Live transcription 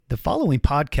The following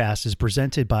podcast is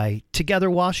presented by Together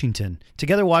Washington.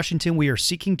 Together Washington, we are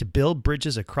seeking to build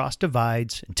bridges across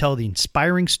divides and tell the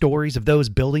inspiring stories of those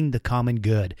building the common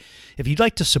good. If you'd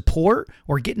like to support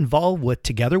or get involved with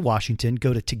Together Washington,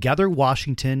 go to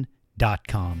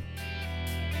togetherwashington.com.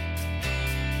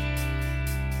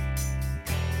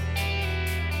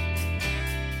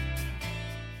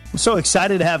 I'm so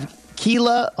excited to have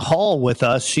Kela Hall with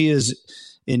us. She is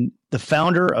the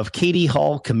founder of Kela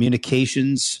Hall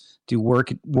Communications, do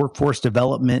workforce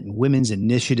development and women's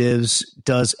initiatives,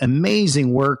 does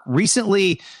amazing work.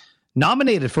 Recently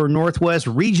nominated for a Northwest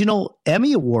Regional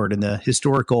Emmy Award in the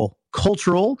historical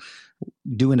cultural,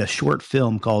 doing a short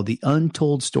film called The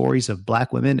Untold Stories of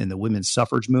Black Women in the Women's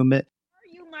Suffrage Movement. How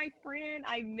are you, my friend?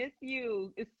 I miss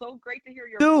you. It's so great to hear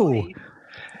your voice.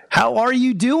 How are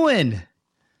you doing?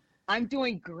 I'm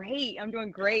doing great.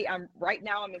 Right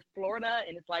now I'm in Florida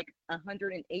and it's like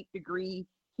 108-degree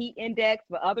heat index,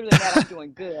 but other than that, I'm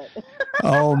doing good.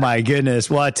 Oh my goodness.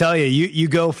 Well, I tell you, you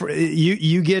go for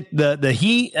you get the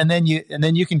heat and then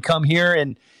you can come here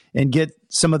and get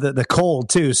some of the cold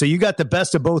too. So you got the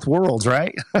best of both worlds,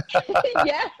 right?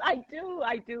 Yes, I do.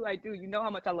 You know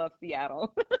how much I love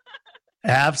Seattle.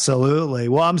 Absolutely.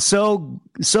 Well, I'm so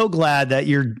glad that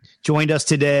you're joined us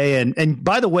today. And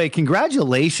by the way,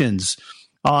 congratulations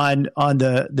on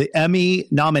the Emmy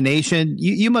nomination.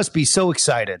 You must be so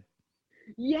excited.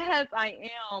 Yes, I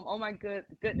am. Oh my goodness.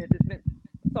 It's been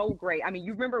so great. I mean,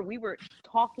 you remember we were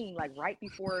talking like right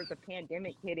before the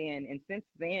pandemic hit in. And since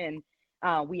then,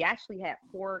 we actually had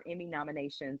 4 Emmy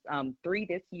nominations, 3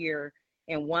 this year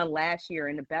and 1 last year.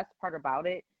 And the best part about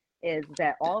it is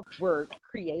that all we're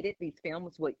created these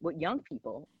films with young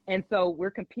people. And so we're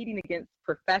competing against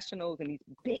professionals and these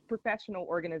big professional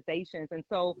organizations. And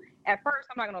so at first,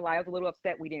 I'm not going to lie, I was a little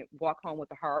upset we didn't walk home with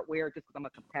the hardware just because I'm a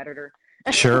competitor.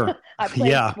 Sure. I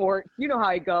play sports. You know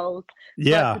how it goes.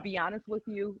 Yeah. But to be honest with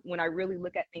you, when I really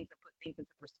look at things and put things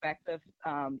into perspective,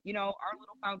 our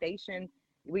little foundation,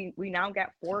 we now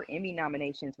got 4 Emmy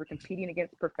nominations. We're competing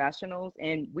against professionals,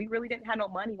 and we really didn't have no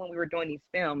money when we were doing these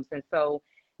films. And so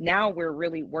now we're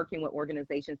really working with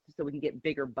organizations so we can get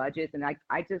bigger budgets, and I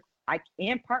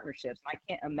and partnerships. I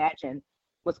can't imagine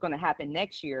what's going to happen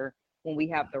next year when we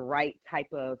have the right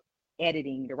type of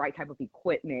editing, the right type of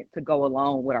equipment to go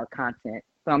along with our content.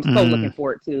 So I'm so looking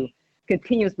forward to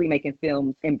continuously making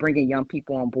films and bringing young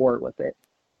people on board with it.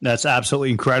 That's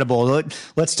absolutely incredible.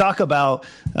 Let's talk about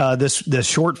this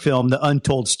short film, The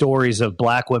Untold Stories of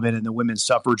Black Women in the Women's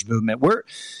Suffrage Movement.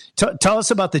 Tell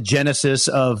us about the genesis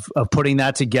of putting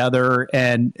that together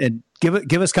and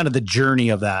give us kind of the journey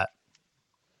of that.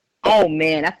 Oh,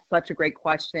 man, that's such a great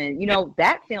question.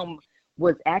 That film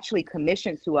was actually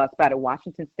commissioned to us by the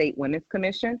Washington State Women's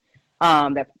Commission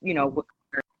that,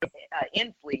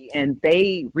 Inslee, and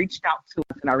they reached out to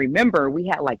us. And I remember we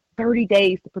had like 30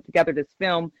 days to put together this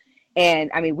film.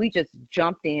 And I mean, we just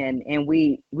jumped in and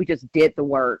we just did the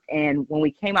work. And when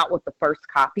we came out with the first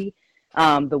copy,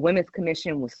 the Women's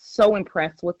Commission was so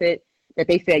impressed with it that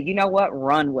they said, you know what,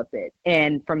 run with it.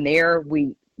 And from there,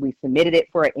 we submitted it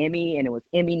for an Emmy, and it was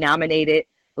Emmy nominated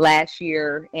last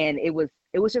year. And it was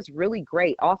just really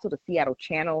great. Also, the Seattle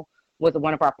Channel was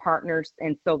one of our partners.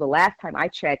 And so the last time I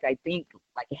checked, I think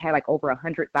it had over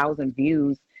 100,000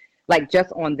 views,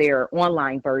 just on their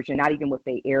online version, not even what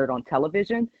they aired on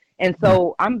television. And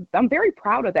so I'm very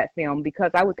proud of that film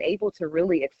because I was able to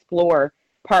really explore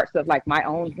parts of my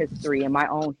own history and my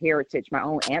own heritage, my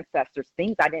own ancestors,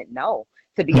 things I didn't know,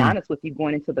 to be honest with you,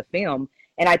 going into the film.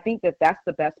 And I think that that's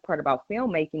the best part about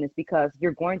filmmaking, is because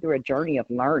you're going through a journey of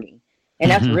learning.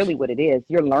 And that's really what it is.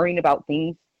 You're learning about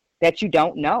things that you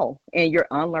don't know, and you're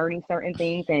unlearning certain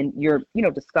things, and you're,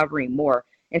 discovering more.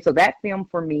 And so that film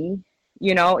for me,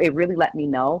 it really let me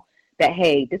know that,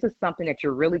 hey, this is something that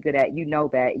you're really good at.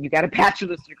 That you got a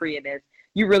bachelor's degree in this.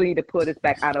 You really need to put this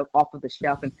back off of the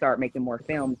shelf and start making more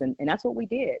films. And that's what we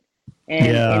did.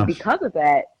 And because of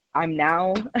that, I'm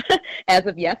now, as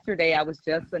of yesterday, I was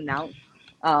just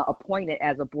appointed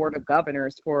as a board of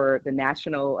governors for the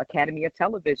National Academy of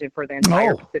Television for the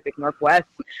entire Pacific Northwest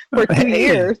for 2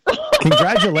 years.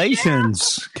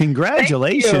 Congratulations. Yeah.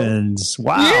 Congratulations.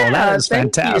 Wow, that is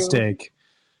fantastic.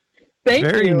 Thank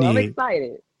very you. Neat. I'm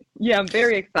excited. Yeah, I'm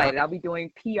very excited. I'll be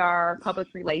doing PR, public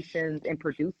relations, and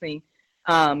producing,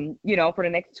 for the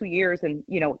next 2 years, and,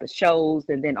 the shows,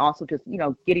 and then also just,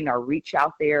 getting our reach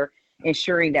out there,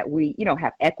 ensuring that we,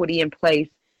 have equity in place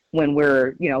when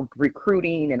we're,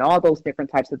 recruiting and all those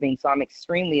different types of things. So I'm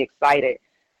extremely excited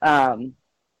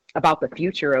about the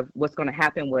future of what's going to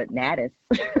happen with Natus.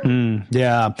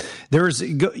 Yeah.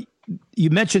 you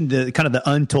mentioned the kind of the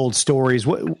untold stories.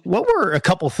 What were a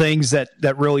couple things that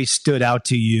really stood out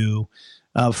to you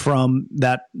from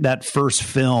that first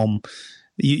film?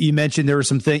 You mentioned there were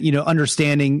some things,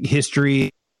 understanding history.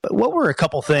 What were a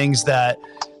couple things that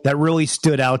really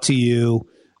stood out to you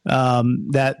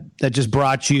that just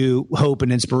brought you hope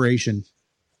and inspiration?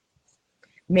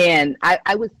 Man,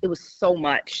 it was so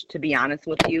much, to be honest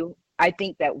with you. I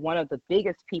think that one of the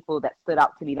biggest people that stood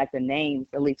out to me, like the names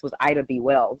at least, was Ida B.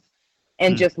 Wells.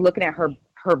 And just looking at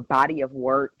her body of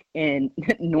work and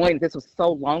knowing this was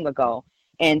so long ago,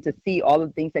 and to see all of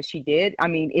the things that she did, I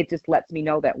mean, it just lets me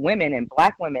know that women, and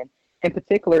Black women in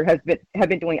particular, have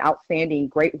been doing outstanding,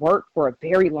 great work for a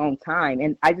very long time.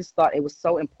 And I just thought it was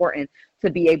so important to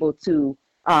be able to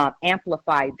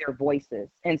amplify their voices.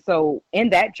 And so in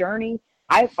that journey,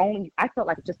 I felt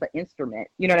like just an instrument,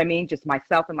 you know what I mean? Just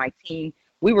myself and my team,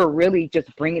 we were really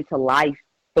just bringing to life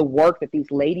the work that these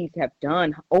ladies have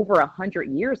done over 100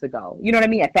 years ago. You know what I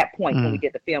mean? At that point when we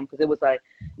did the film, because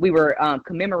we were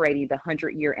commemorating the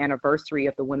 100-year anniversary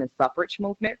of the women's suffrage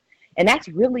movement. And that's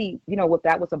really, what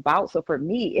that was about. So for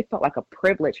me, it felt like a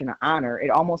privilege and an honor. It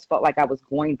almost felt like I was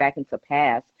going back into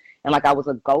past, and like I was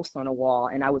a ghost on a wall,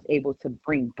 and I was able to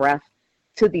bring breath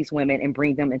to these women and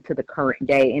bring them into the current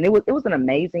day. And it was an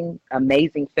amazing,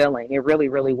 amazing feeling. It really,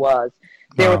 really was.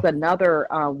 There was another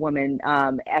woman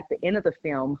at the end of the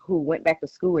film who went back to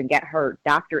school and got her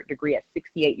doctorate degree at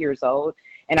 68 years old.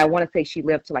 And I want to say she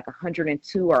lived to like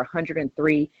 102 or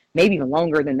 103, maybe even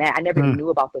longer than that. I never even knew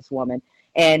about this woman.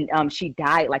 And she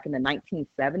died like in the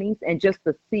 1970s. And just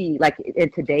to see, like in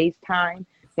today's time,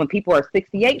 when people are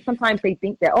 68, sometimes they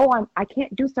think that, I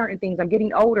can't do certain things, I'm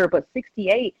getting older. But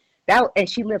 68, and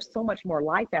she lived so much more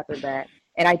life after that.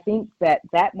 And I think that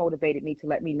motivated me to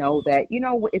let me know that,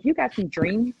 if you got some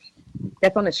dreams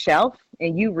that's on the shelf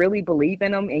and you really believe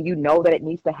in them and you know that it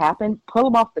needs to happen, pull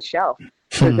them off the shelf.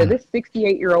 Because if this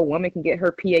 68-year-old woman can get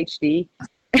her PhD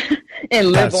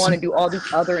and live on and do all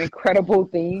these other incredible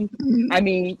things, I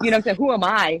mean, what I'm saying? Who am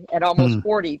I at almost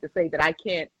 40 to say that I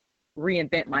can't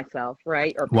reinvent myself,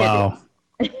 right? Or pivot? Wow.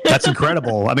 That's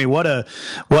incredible. I mean, what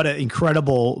an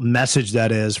incredible message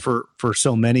that is for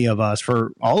so many of us,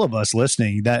 for all of us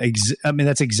listening.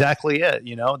 That's exactly it.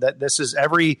 That this is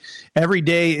every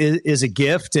day is a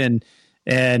gift, and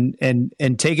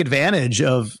take advantage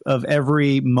of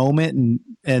every moment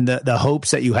and the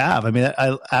hopes that you have. I mean,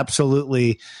 I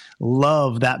absolutely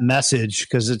love that message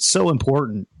because it's so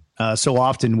important. So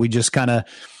often we just kind of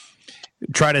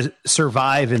try to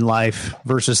survive in life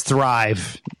versus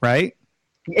thrive, right?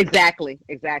 Exactly.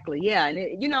 Yeah.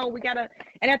 And we gotta,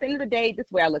 and at the end of the day, this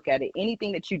is the way I look at it.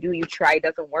 Anything that you do, you try,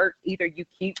 doesn't work. Either you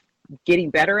keep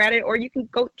getting better at it, or you can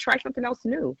go try something else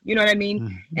new. You know what I mean?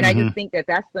 Mm-hmm. And I just think that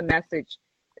that's the message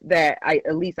that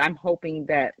I'm hoping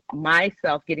that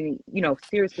myself getting,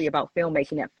 seriously about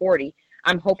filmmaking at 40,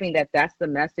 I'm hoping that that's the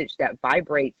message that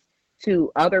vibrates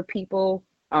to other people,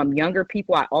 younger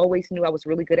people. I always knew I was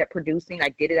really good at producing. I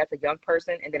did it as a young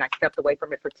person, and then I stepped away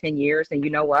from it for 10 years. And you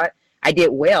know what? I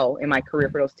did well in my career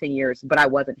for those 10 years, but I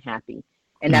wasn't happy.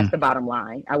 And that's the bottom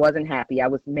line. I wasn't happy. I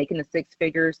was making the six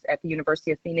figures at the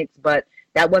University of Phoenix, but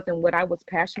that wasn't what I was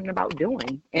passionate about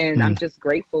doing. And I'm just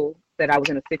grateful that I was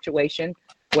in a situation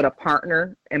with a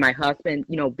partner and my husband,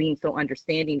 being so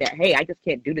understanding that, hey, I just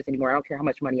can't do this anymore. I don't care how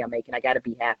much money I'm making. I got to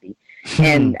be happy.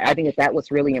 And I think that was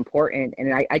really important.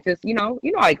 And I just, how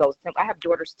it goes. I have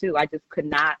daughters too. I just could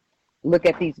not look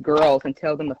at these girls and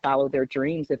tell them to follow their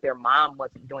dreams if their mom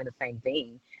wasn't doing the same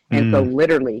thing. And so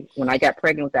literally, when I got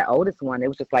pregnant with that oldest one, it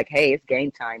was just like, hey, it's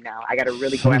game time now. I got to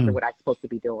really go after what I'm supposed to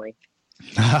be doing.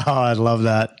 Oh, I love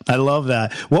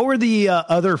that. What were the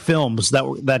other films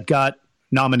that got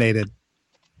nominated?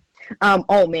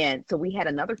 Oh, man. So we had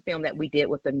another film that we did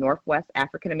with the Northwest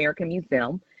African American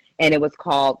Museum, and it was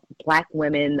called Black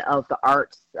Women of the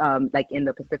Arts, like in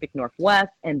the Pacific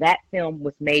Northwest. And that film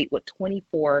was made with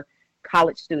 24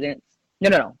 college students.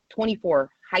 No, 24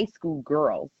 high school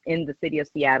girls in the city of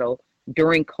Seattle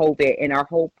during COVID. And our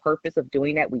whole purpose of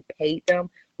doing that, we paid them.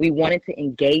 We wanted to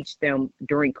engage them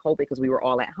during COVID because we were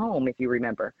all at home, if you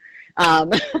remember.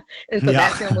 And so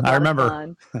that film was a lot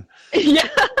of fun. Yeah.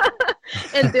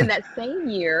 And then that same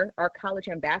year, our college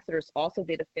ambassadors also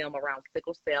did a film around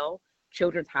sickle cell.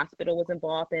 Children's Hospital was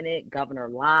involved in it. Governor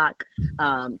Locke,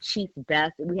 Chief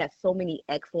Best. We had so many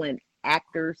excellent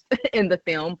actors in the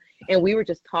film, and we were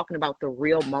just talking about the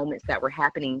real moments that were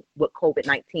happening with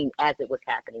COVID-19 as it was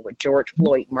happening with George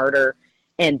Floyd murder.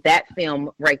 And that film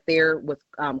right there was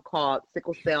called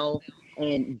Sickle Cell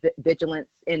and vigilance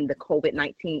in the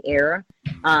COVID-19 era.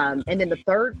 And then the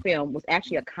third film was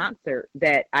actually a concert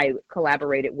that I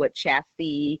collaborated with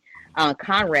Chastity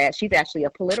Conrad. She's actually a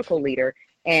political leader.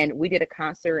 And we did a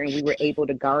concert, and we were able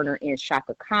to garner in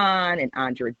Shaka Khan and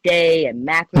Andra Day and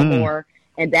Macklemore.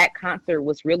 And that concert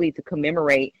was really to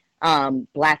commemorate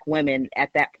Black women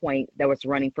at that point that was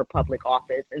running for public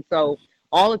office. And so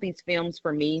all of these films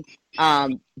for me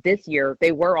this year,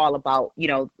 they were all about,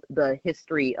 the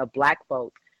history of Black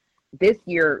folks. This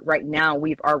year, right now,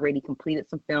 we've already completed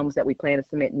some films that we plan to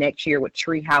submit next year with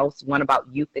Treehouse, one about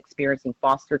youth experiencing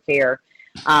foster care.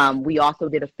 We also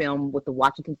did a film with the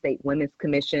Washington State Women's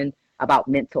Commission about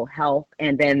mental health.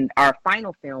 And then our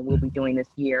final film we'll be doing this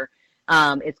year,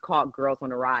 it's called Girls on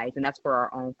the Rise, and that's for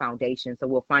our own foundation. So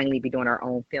we'll finally be doing our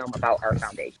own film about our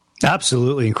foundation.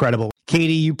 Absolutely incredible.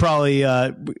 Katie, you probably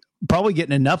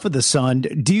getting enough of the sun.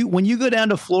 When you go down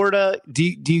to Florida, do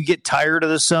you get tired of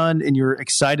the sun and you're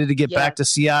excited to get back to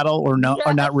Seattle, or no,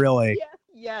 or not really?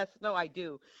 Yes, no, I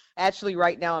do. Actually,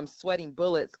 right now I'm sweating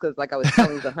bullets because, like I was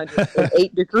telling you, the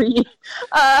 108 degree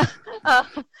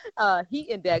heat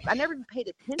index. I never even paid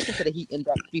attention to the heat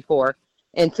index before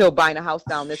until buying a house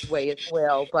down this way as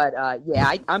well. But I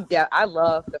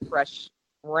love the fresh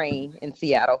rain in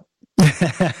Seattle.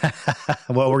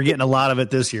 Well, we're getting a lot of it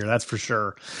this year, that's for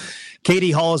sure.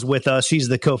 Katie Hall is with us. She's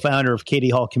the co-founder of Katie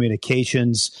Hall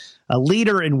Communications, a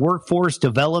leader in workforce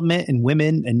development and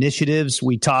women initiatives.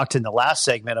 We talked in the last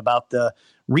segment about the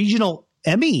regional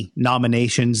Emmy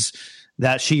nominations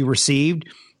that she received.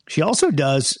 She also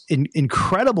does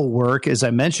incredible work, as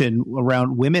I mentioned,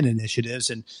 around women initiatives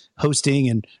and hosting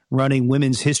and running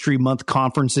Women's History Month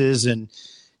conferences. And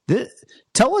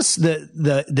tell us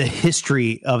the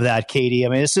history of that, Katie. I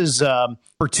mean, this is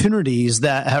opportunities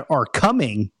that are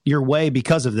coming your way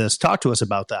because of this. Talk to us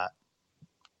about that.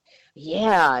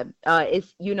 Yeah,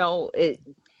 it's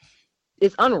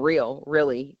unreal,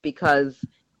 really, because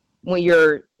when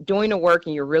you're doing the work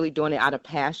and you're really doing it out of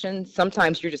passion,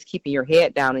 sometimes you're just keeping your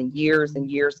head down and years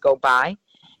go by.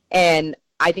 And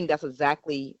I think that's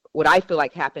exactly what I feel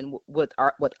like happened with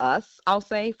us, I'll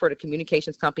say, for the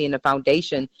communications company and the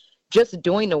foundation, just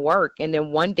doing the work. And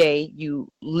then one day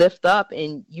you lift up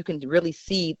and you can really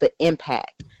see the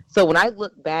impact. So when I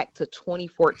look back to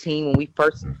 2014, when we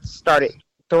first started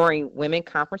throwing women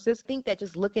conferences, I think that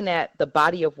just looking at the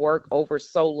body of work over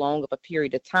so long of a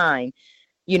period of time,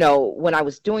 when I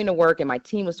was doing the work and my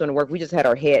team was doing the work, we just had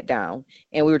our head down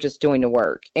and we were just doing the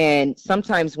work. And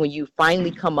sometimes when you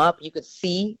finally come up, you could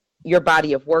see your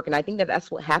body of work. And I think that that's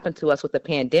what happened to us with the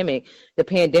pandemic. The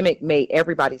pandemic made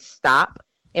everybody stop,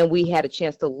 and we had a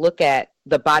chance to look at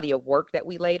the body of work that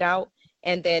we laid out.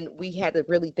 And then we had to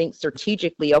really think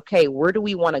strategically, okay, where do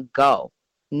we want to go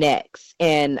next?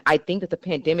 And I think that the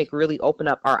pandemic really opened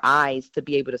up our eyes to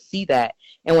be able to see that.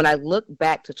 And when I look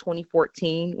back to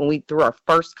 2014, when we threw our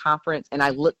first conference, and I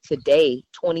look today,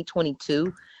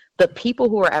 2022, the people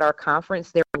who are at our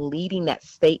conference, they're leading that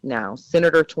state now.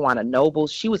 Senator Tawana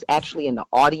Nobles, she was actually in the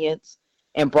audience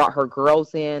and brought her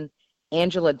girls in.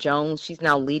 Angela Jones, she's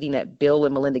now leading at Bill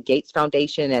and Melinda Gates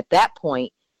Foundation. And at that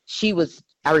point,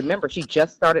 I remember she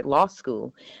just started law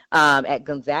school at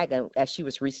Gonzaga as she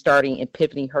was restarting and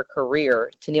pivoting her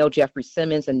career. Tennille Jeffrey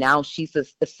Simmons, and now she's the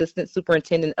assistant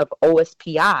superintendent of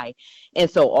OSPI. And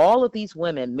so all of these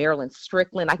women, Marilyn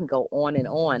Strickland, I can go on and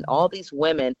on, all these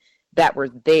women that were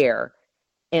there,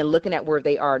 and looking at where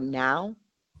they are now,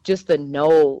 just to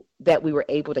know that we were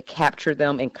able to capture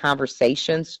them in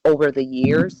conversations over the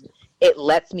years, it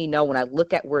lets me know when I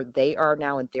look at where they are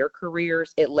now in their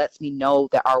careers, it lets me know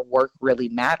that our work really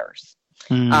matters.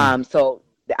 So,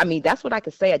 I mean, that's what I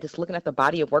could say. I just looking at the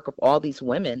body of work of all these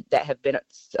women that have been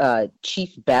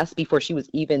Chief Best before she was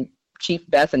even Chief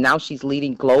Best, and now she's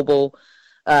leading global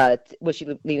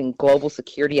leading global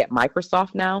security at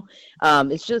Microsoft now.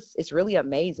 It's really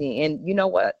amazing. And you know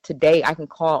what? Today I can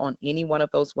call on any one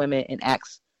of those women and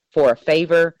ask for a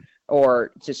favor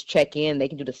or just check in. They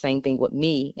can do the same thing with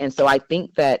me. And so I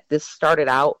think that this started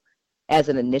out as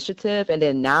an initiative, and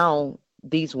then now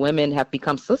these women have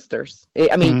become sisters.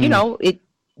 I mean,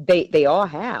 they all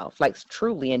have, like,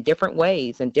 truly in different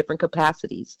ways and different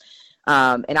capacities.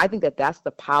 And I think that that's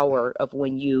the power of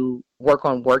when you work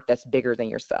on work that's bigger than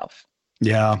yourself.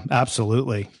 Yeah,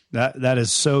 absolutely. That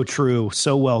is so true.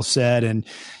 So well said. And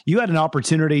you had an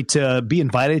opportunity to be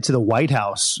invited to the White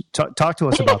House. Talk to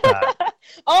us about that.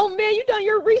 Oh man, you done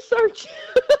your research.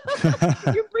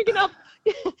 You're bringing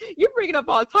up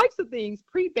all types of things,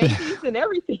 pre-babies and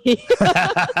everything.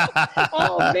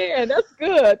 Oh man, that's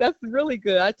good. That's really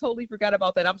good. I totally forgot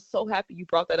about that. I'm so happy you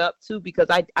brought that up too, because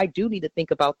I do need to think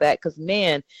about that, because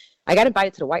man, I got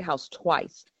invited to the White House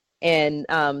twice. And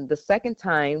the second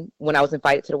time when I was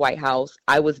invited to the White House,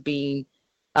 I was being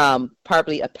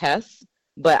probably a pest,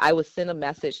 but I would send a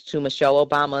message to Michelle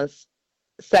Obama's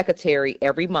secretary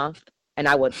every month, and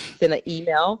I would send an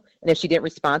email. And if she didn't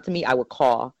respond to me, I would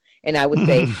call and I would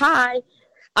say, hi,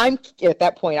 at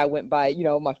that point, I went by,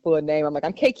 my full name. I'm like,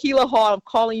 I'm Kela Hall. I'm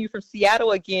calling you from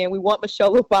Seattle again. We want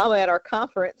Michelle Obama at our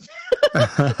conference. And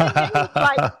it was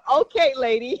like, okay,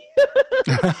 lady.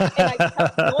 And I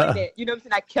kept doing it. You know what I'm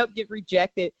saying? I kept getting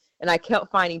rejected, and I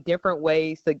kept finding different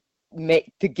ways to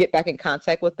get back in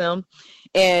contact with them.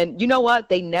 And you know what?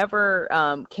 They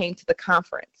never came to the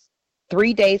conference.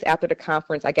 3 days after the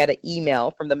conference, I got an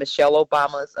email from the Michelle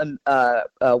Obama's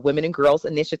Women and Girls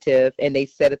Initiative, and they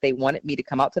said that they wanted me to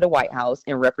come out to the White House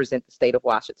and represent the state of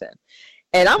Washington.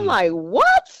 And I'm like,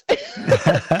 what? And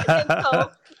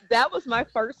so that was my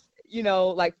first,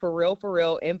 for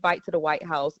real, invite to the White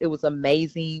House. It was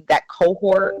amazing. That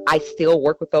cohort, I still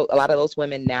work with a lot of those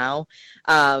women now.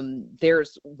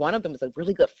 There's one of them is a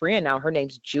really good friend now. Her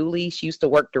name's Julie. She used to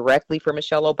work directly for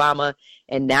Michelle Obama,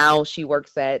 and now she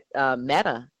works at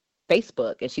Meta,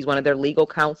 Facebook, and she's one of their legal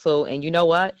counsel. And you know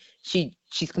what?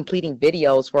 She's completing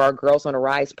videos for our Girls on the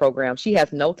Rise program. She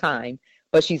has no time,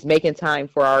 but she's making time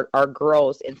for our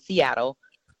girls in Seattle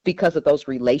because of those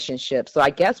relationships. So I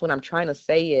guess what I'm trying to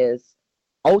say is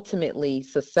ultimately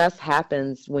success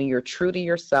happens when you're true to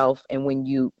yourself and when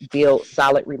you build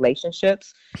solid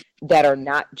relationships that are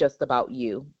not just about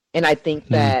you. And I think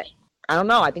that, I don't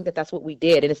know, I think that that's what we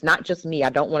did. And it's not just me. I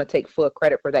don't want to take full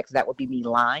credit for that because that would be me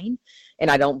lying.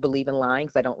 And I don't believe in lying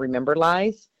because I don't remember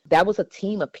lies. That was a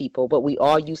team of people, but we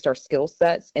all used our skill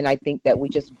sets. And I think that we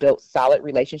just built solid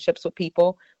relationships with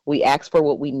people. We asked for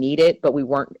what we needed, but we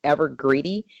weren't ever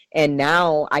greedy. And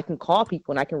now I can call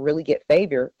people and I can really get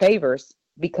favors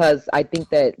because I think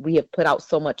that we have put out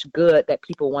so much good that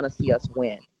people want to see us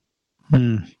win.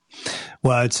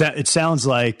 Well, it sounds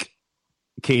like,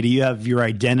 Katie, you have your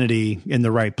identity in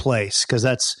the right place, because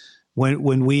that's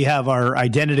when we have our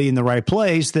identity in the right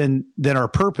place, then our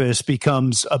purpose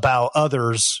becomes about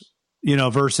others,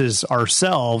 versus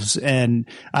ourselves. And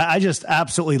I just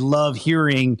absolutely love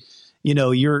hearing,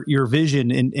 your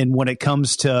vision in when it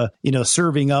comes to,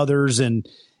 serving others and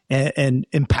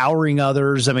empowering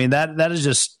others. I mean, that is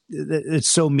just, it's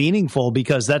so meaningful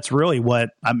because that's really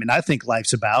what, I think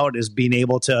life's about, is being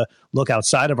able to look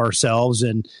outside of ourselves.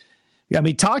 And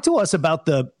talk to us about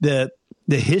the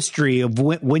history of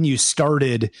when you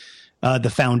started the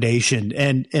foundation.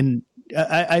 And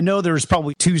I know there's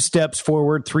probably 2 steps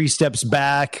forward, 3 steps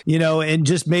back, and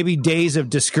just maybe days of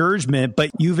discouragement,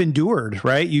 but you've endured,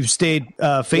 right? You've stayed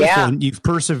faithful and you've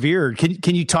persevered.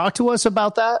 Can you talk to us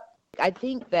about that? I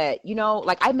think that,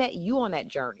 I met you on that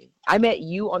journey. I met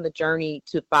you on the journey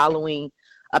to following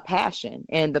a passion.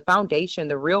 And the foundation,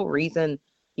 the real reason,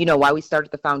 why we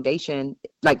started the foundation,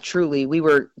 truly, we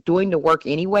were doing the work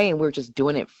anyway, and we were just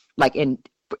doing it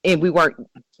and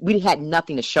we had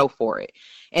nothing to show for it.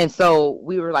 And so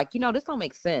we were like, this don't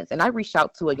make sense. And I reached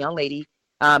out to a young lady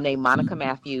named Monica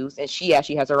Matthews, and she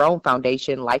actually has her own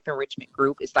foundation, Life Enrichment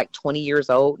Group. It's 20 years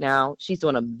old now. She's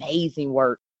doing amazing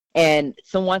work. And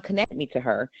someone connected me to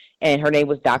her, and her name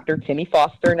was Dr. Timmy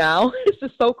Foster now. It's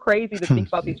just so crazy to think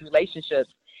about these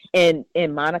relationships. And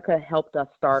Monica helped us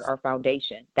start our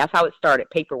foundation. That's how it started,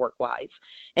 paperwork wise.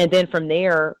 And then from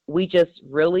there, we just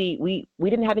really, we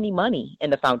didn't have any money in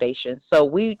the foundation. So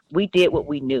we did what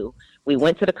we knew. We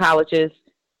went to the colleges,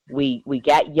 we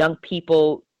got young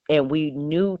people, and we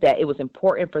knew that it was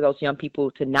important for those young people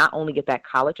to not only get that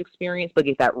college experience, but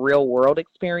get that real world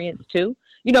experience too.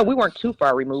 We weren't too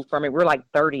far removed from it. We were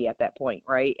 30 at that point,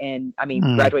 right? And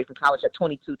graduated from college at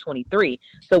 22, 23.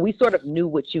 So we sort of knew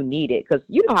what you needed, because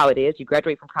you know how it is. You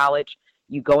graduate from college,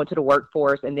 you go into the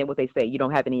workforce, and then what they say, you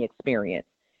don't have any experience.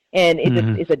 And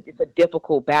it's a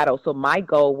difficult battle. So my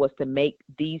goal was to make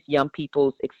these young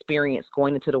people's experience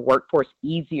going into the workforce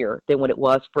easier than what it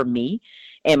was for me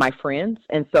and my friends.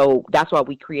 And so that's why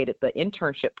we created the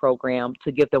internship program,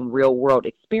 to give them real world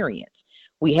experience.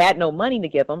 We had no money to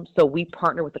give them, so we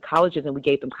partnered with the colleges and we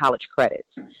gave them college credits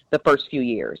the first few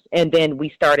years. And then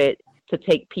we started to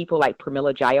take people like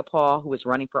Pramila Jayapal, who was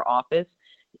running for office.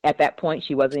 At that point,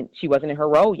 she wasn't in her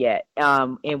role yet.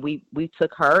 And we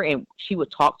took her, and she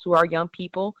would talk to our young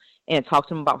people and talk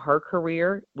to them about her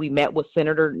career. We met with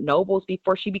Senator Nobles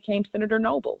before she became Senator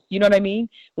Nobles. You know what I mean?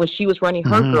 When she was running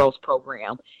her girls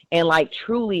program. And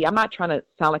truly, I'm not trying to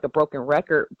sound like a broken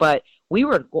record, but we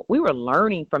were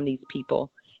learning from these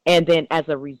people. And then as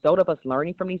a result of us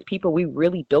learning from these people, we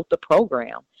really built the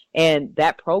program. And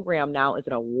that program now is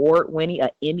an award-winning,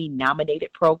 Emmy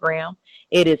nominated program.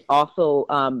 It is also,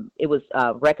 it was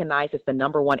recognized as the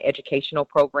 #1 educational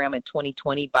program in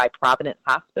 2020 by Providence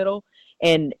Hospital.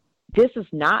 And this is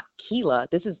not Kela.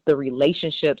 This is the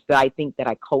relationships that I think that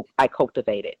I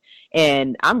cultivated.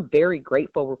 And I'm very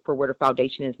grateful for where the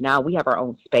foundation is now. We have our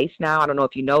own space now. I don't know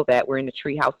if you know that. We're in the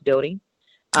Treehouse building.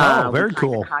 Oh, very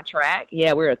cool. Contract.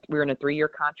 Yeah, we're in a 3-year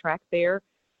contract there.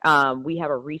 We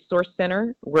have a resource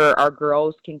center where our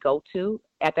girls can go to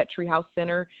at that Treehouse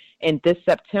Center. And this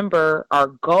September, our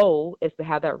goal is to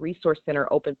have that resource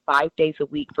center open 5 days a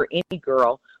week for any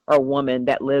girl or woman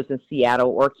that lives in Seattle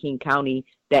or King County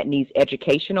that needs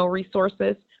educational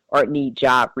resources or need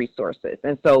job resources.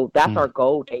 And so that's our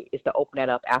goal date, is to open that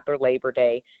up after Labor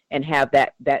Day and have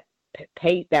that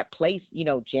place,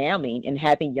 jamming and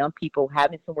having young people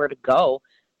having somewhere to go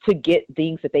to get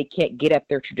things that they can't get at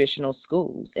their traditional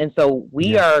schools. And so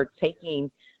we are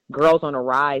taking girls on a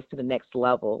rise to the next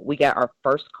level. We got our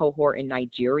first cohort in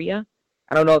Nigeria.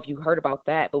 I don't know if you heard about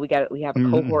that, but we have a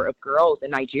cohort of girls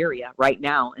in Nigeria right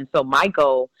now. And so my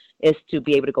goal is to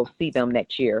be able to go see them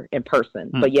next year in person.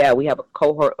 But yeah, we have a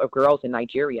cohort of girls in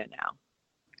Nigeria now.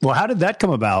 Well, how did that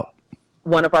come about?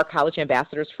 One of our college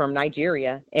ambassadors from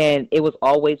Nigeria, and it was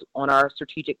always on our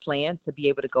strategic plan to be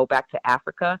able to go back to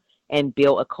Africa and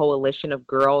build a coalition of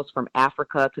girls from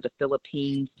Africa to the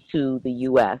Philippines to the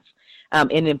U.S., and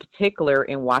in particular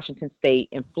in Washington State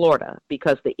and Florida,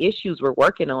 because the issues we're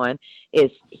working on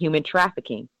is human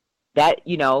trafficking. That,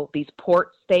 these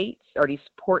port states or these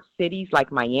port cities like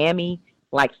Miami,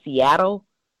 like Seattle,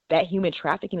 that human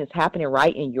trafficking is happening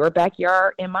right in your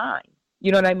backyard and mine.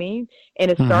 You know what I mean?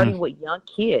 And it's starting with young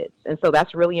kids. And so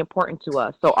that's really important to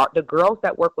us. So the girls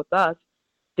that work with us,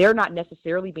 they're not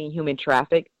necessarily being human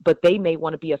trafficked, but they may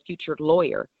want to be a future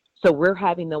lawyer. So we're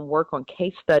having them work on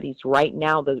case studies right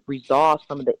now that resolve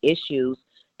some of the issues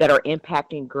that are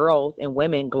impacting girls and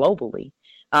women globally.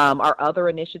 Our other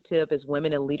initiative is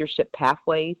Women in Leadership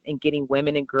Pathways, and getting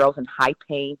women and girls in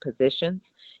high-paying positions,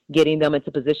 getting them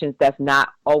into positions that's not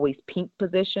always pink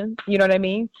positions. You know what I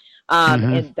mean?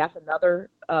 And that's another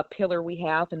pillar we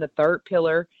have. And the third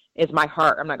pillar is my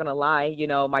heart. I'm not going to lie.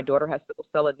 My daughter has sickle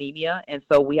cell anemia, and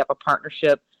so we have a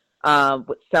partnership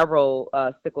with several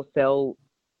sickle cell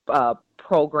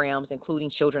programs, including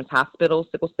Children's Hospital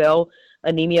Sickle Cell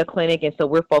Anemia Clinic. And so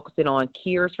we're focusing on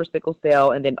cures for sickle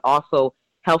cell, and then also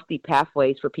healthy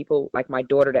pathways for people like my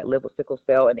daughter that live with sickle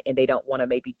cell and they don't want to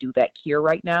maybe do that cure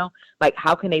right now. Like,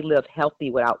 how can they live healthy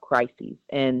without crises?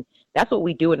 And that's what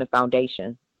we do in the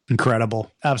foundation.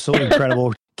 Incredible. Absolutely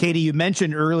incredible. Katie, you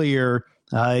mentioned earlier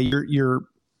the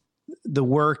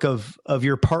work of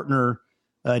your partner,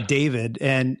 David.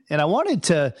 And I wanted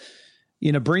to,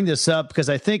 bring this up because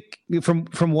I think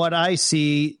from what I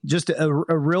see, just a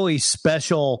really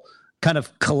special kind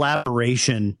of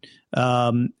collaboration.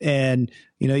 And,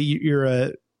 you're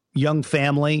a young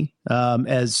family,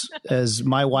 as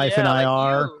my wife and I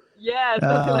are. You. Yeah,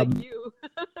 something like you.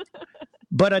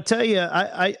 But I tell you,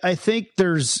 I think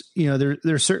there's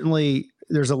certainly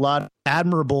a lot of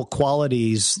admirable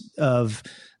qualities of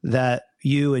that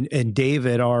you and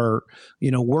David are,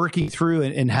 working through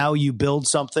and how you build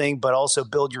something, but also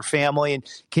build your family. And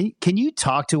can you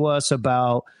talk to us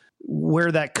about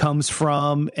where that comes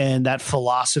from and that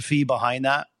philosophy behind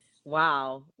that?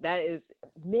 Wow. That is,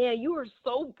 man, you are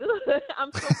so good.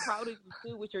 I'm so proud of you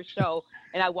too with your show.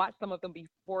 And I watched some of them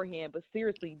beforehand, but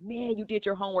seriously, man, you did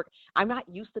your homework. I'm not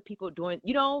used to people doing,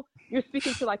 you're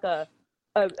speaking to like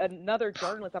another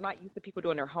journalist. I'm not used to people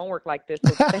doing their homework like this.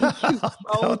 So thank you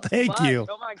so thank much. you.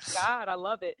 Oh my God, I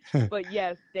love it. But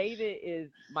yes, David is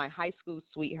my high school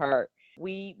sweetheart.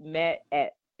 We met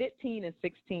at 15 and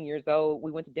 16 years old.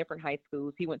 We went to different high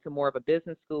schools. He went to more of a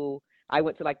business school. I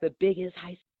went to like the biggest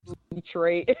high school in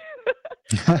Detroit. And,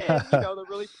 the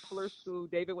really popular school.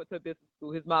 David went to a business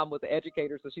school. His mom was an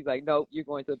educator, so she's like, nope, you're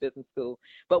going to a business school.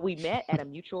 But we met at a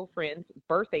mutual friend's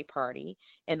birthday party.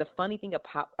 And the funny thing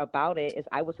about it is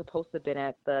I was supposed to have been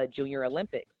at the Junior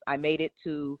Olympics. I made it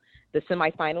to the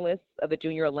semifinalists of the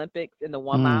Junior Olympics in the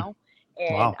 1 mile.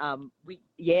 And wow.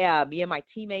 Me and my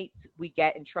teammates, we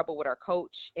got in trouble with our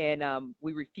coach, and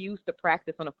we refused to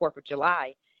practice on the 4th of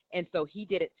July. And so he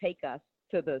didn't take us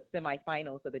to the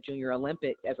semifinals of the Junior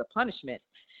Olympics as a punishment.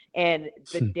 And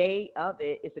the day of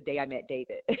it is the day I met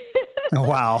David. Oh,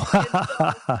 wow.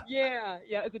 Yeah,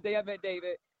 it's the day I met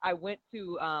David. I went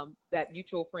to that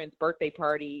mutual friend's birthday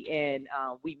party, and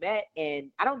we met, and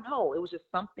I don't know, it was just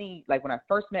something, like when I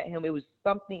first met him, it was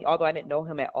something, although I didn't know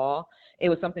him at all, it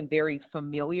was something very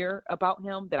familiar about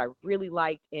him that I really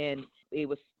liked, and it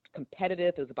was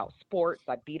competitive. It was about sports.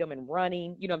 I beat him in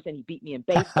running. You know what I'm saying? He beat me in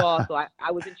baseball. So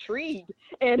I was intrigued.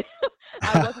 And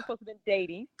I wasn't supposed to have been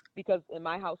dating because in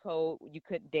my household, you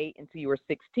couldn't date until you were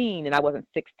 16. And I wasn't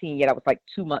 16 yet. I was like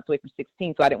 2 months away from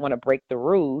 16. So I didn't want to break the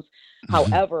rules.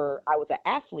 However, I was an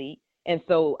athlete. And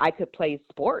so I could play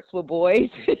sports with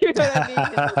boys. You know what I mean?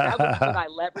 And so that was what I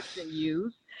leveraged and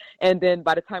used. And then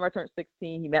by the time I turned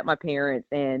 16, he met my parents.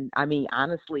 And I mean,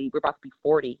 honestly, we're about to be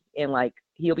 40. And like,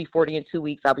 he'll be 40 in 2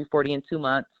 weeks. I'll be 40 in 2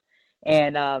 months.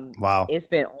 And wow, it's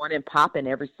been on and popping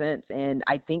ever since. And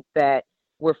I think that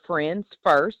we're friends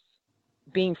first.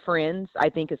 Being friends, I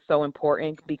think, is so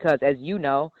important because, as you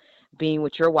know, being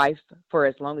with your wife for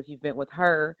as long as you've been with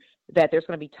her, that there's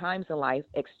going to be times in life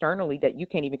externally that you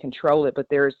can't even control it, but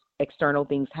there's external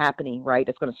things happening, right?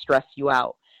 That's going to stress you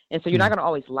out. And so you're not going to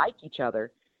always like each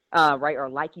other, right? Or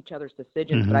like each other's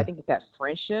decisions. But I think that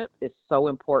friendship is so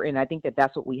important. I think that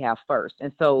that's what we have first.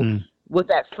 And so with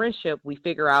that friendship, we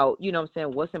figure out, you know what I'm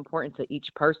saying, what's important to each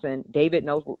person. David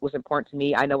knows what's important to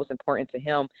me. I know what's important to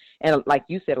him. And like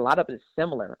you said, a lot of it is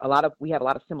similar. We have a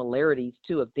lot of similarities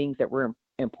too of things that were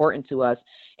important to us.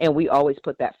 And we always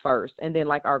put that first. And then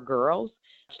like our girls,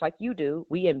 just like you do,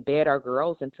 we embed our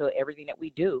girls into everything that we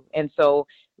do. And so,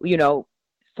 you know,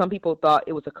 some people thought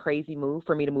it was a crazy move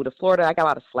for me to move to Florida. I got a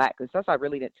lot of slack because I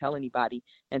really didn't tell anybody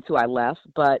until I left.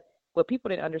 But what people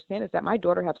didn't understand is that my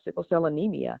daughter has sickle cell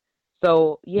anemia.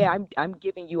 So, yeah, I'm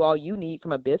giving you all you need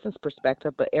from a business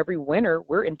perspective. But every winter,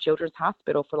 we're in Children's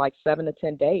Hospital for like 7 to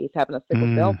 10 days having a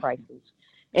sickle cell crisis.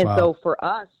 And so for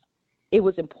us, it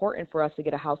was important for us to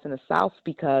get a house in the South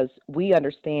because we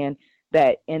understand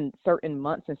that in certain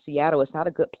months in Seattle, it's not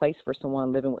a good place for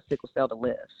someone living with sickle cell to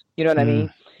live. You know what I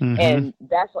mean? And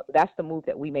that's the move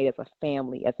that we made as a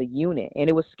family, as a unit. And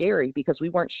it was scary because we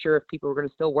weren't sure if people were going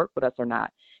to still work with us or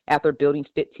not after building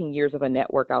 15 years of a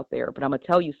network out there. But I'm going to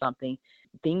tell you something.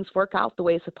 Things work out the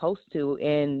way it's supposed to,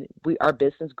 and our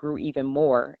business grew even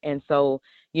more. And so,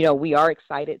 you know, we are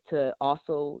excited to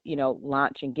also, you know,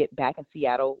 launch and get back in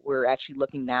Seattle. We're actually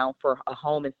looking now for a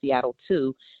home in Seattle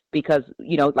too, because,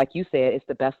 you know, like you said, it's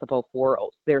the best of both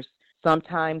worlds. There's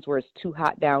sometimes where it's too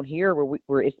hot down here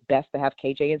where it's best to have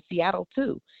KJ in Seattle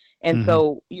too. And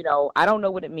so, you know, I don't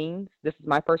know what it means. This is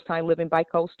my first time living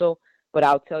bi-coastal, but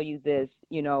I'll tell you this,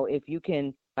 you know, if you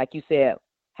can, like you said,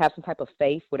 have some type of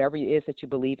faith, whatever it is that you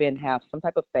believe in, have some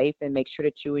type of faith and make sure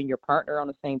that you and your partner are on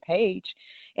the same page.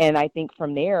 And I think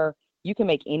from there, you can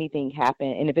make anything happen.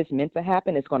 And if it's meant to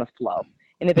happen, it's going to flow.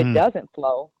 And if it doesn't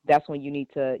flow, that's when you need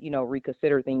to, you know,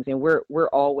 reconsider things. And we're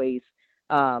always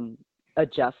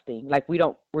adjusting. Like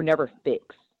we're never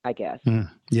fixed, I guess.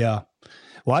 Yeah.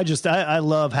 Well, I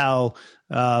love how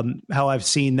I've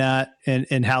seen that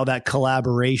and how that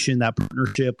collaboration, that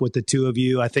partnership with the two of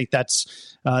you. I think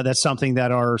that's something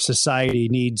that our society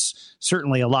needs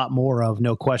certainly a lot more of,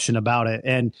 no question about it.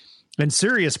 And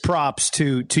serious props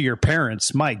to your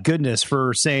parents. My goodness,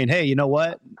 for saying, hey, you know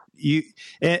what? You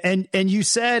you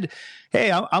said,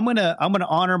 hey, I'm gonna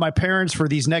honor my parents for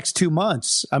these next 2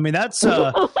 months. I mean, that's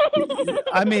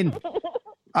I mean,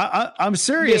 I'm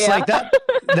serious. Like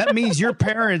that means your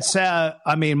parents have,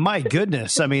 I mean, my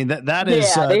goodness. I mean, that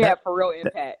is, they have for real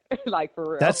impact. Like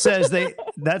for real.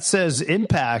 That says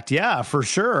impact. Yeah, for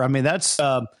sure. I mean, that's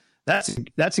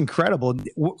incredible.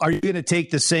 Are you going to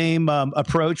take the same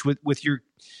approach with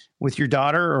your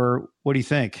daughter, or what do you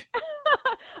think?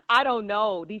 I don't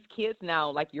know. These kids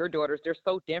now, like your daughters, they're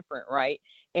so different, right?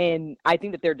 And I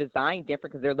think that they're designed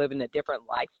different because they're living a different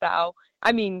lifestyle.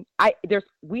 I mean,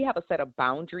 we have a set of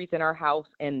boundaries in our house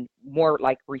and more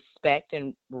like respect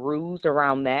and rules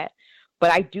around that.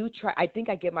 But I think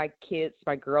I give my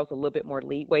girls a little bit more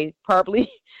leeway probably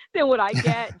than what I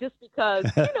get just because,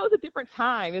 you know, it's a different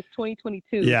time. It's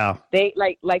 2022. Yeah. They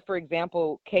like, for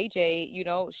example, KJ, you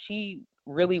know, she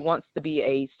really wants to be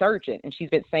a surgeon and she's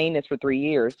been saying this for 3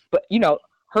 years, but you know,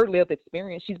 her lived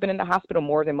experience, she's been in the hospital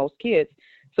more than most kids.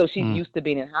 So she's used to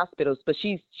being in hospitals, but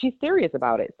she's serious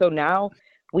about it. So now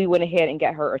we went ahead and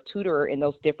got her a tutor in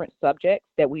those different subjects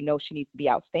that we know she needs to be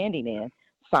outstanding in: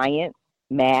 science,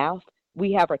 math.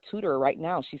 We have a tutor right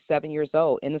now. She's 7 years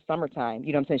old in the summertime.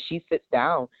 You know what I'm saying? She sits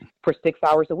down for 6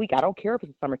 hours a week. I don't care if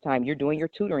it's the summertime. You're doing your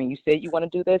tutoring. You said you want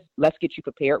to do this. Let's get you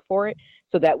prepared for it.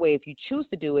 So that way, if you choose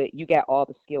to do it, you got all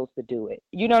the skills to do it.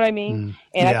 You know what I mean?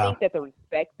 And I think that's a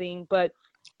respect thing. But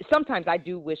sometimes I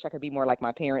do wish I could be more like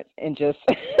my parents and just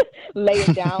lay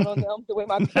it down on them the way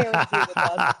my parents did with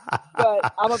us.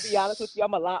 But I'm going to be honest with you,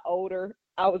 I'm a lot older.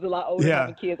 I was a lot older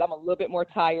having kids. I'm a little bit more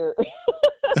tired.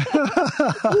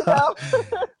 You know?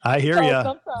 I hear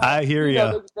you. I hear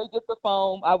you. They get the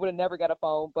phone. I would have never got a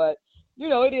phone, but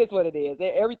it is what it is.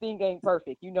 Everything ain't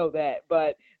perfect. You know that.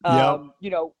 But, Yep.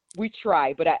 we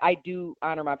try. But I do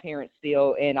honor my parents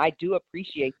still, and I do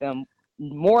appreciate them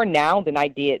more now than I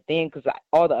did then because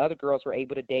all the other girls were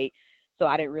able to date. So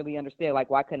I didn't really understand, like,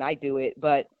 why couldn't I do it?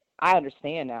 But I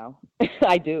understand now.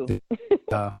 I do.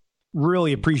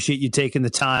 Really appreciate you taking the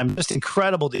time. Just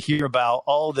incredible to hear about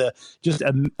all the just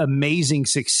amazing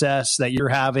success that you're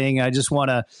having. I just want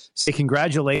to say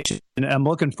congratulations, and I'm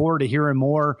looking forward to hearing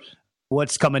more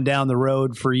what's coming down the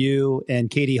road for you and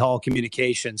Katie Hall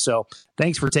Communication. So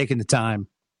thanks for taking the time.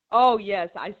 Oh, yes.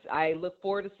 I look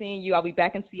forward to seeing you. I'll be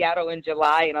back in Seattle in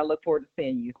July, and I look forward to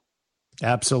seeing you.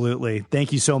 Absolutely.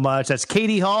 Thank you so much. That's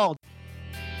Katie Hall.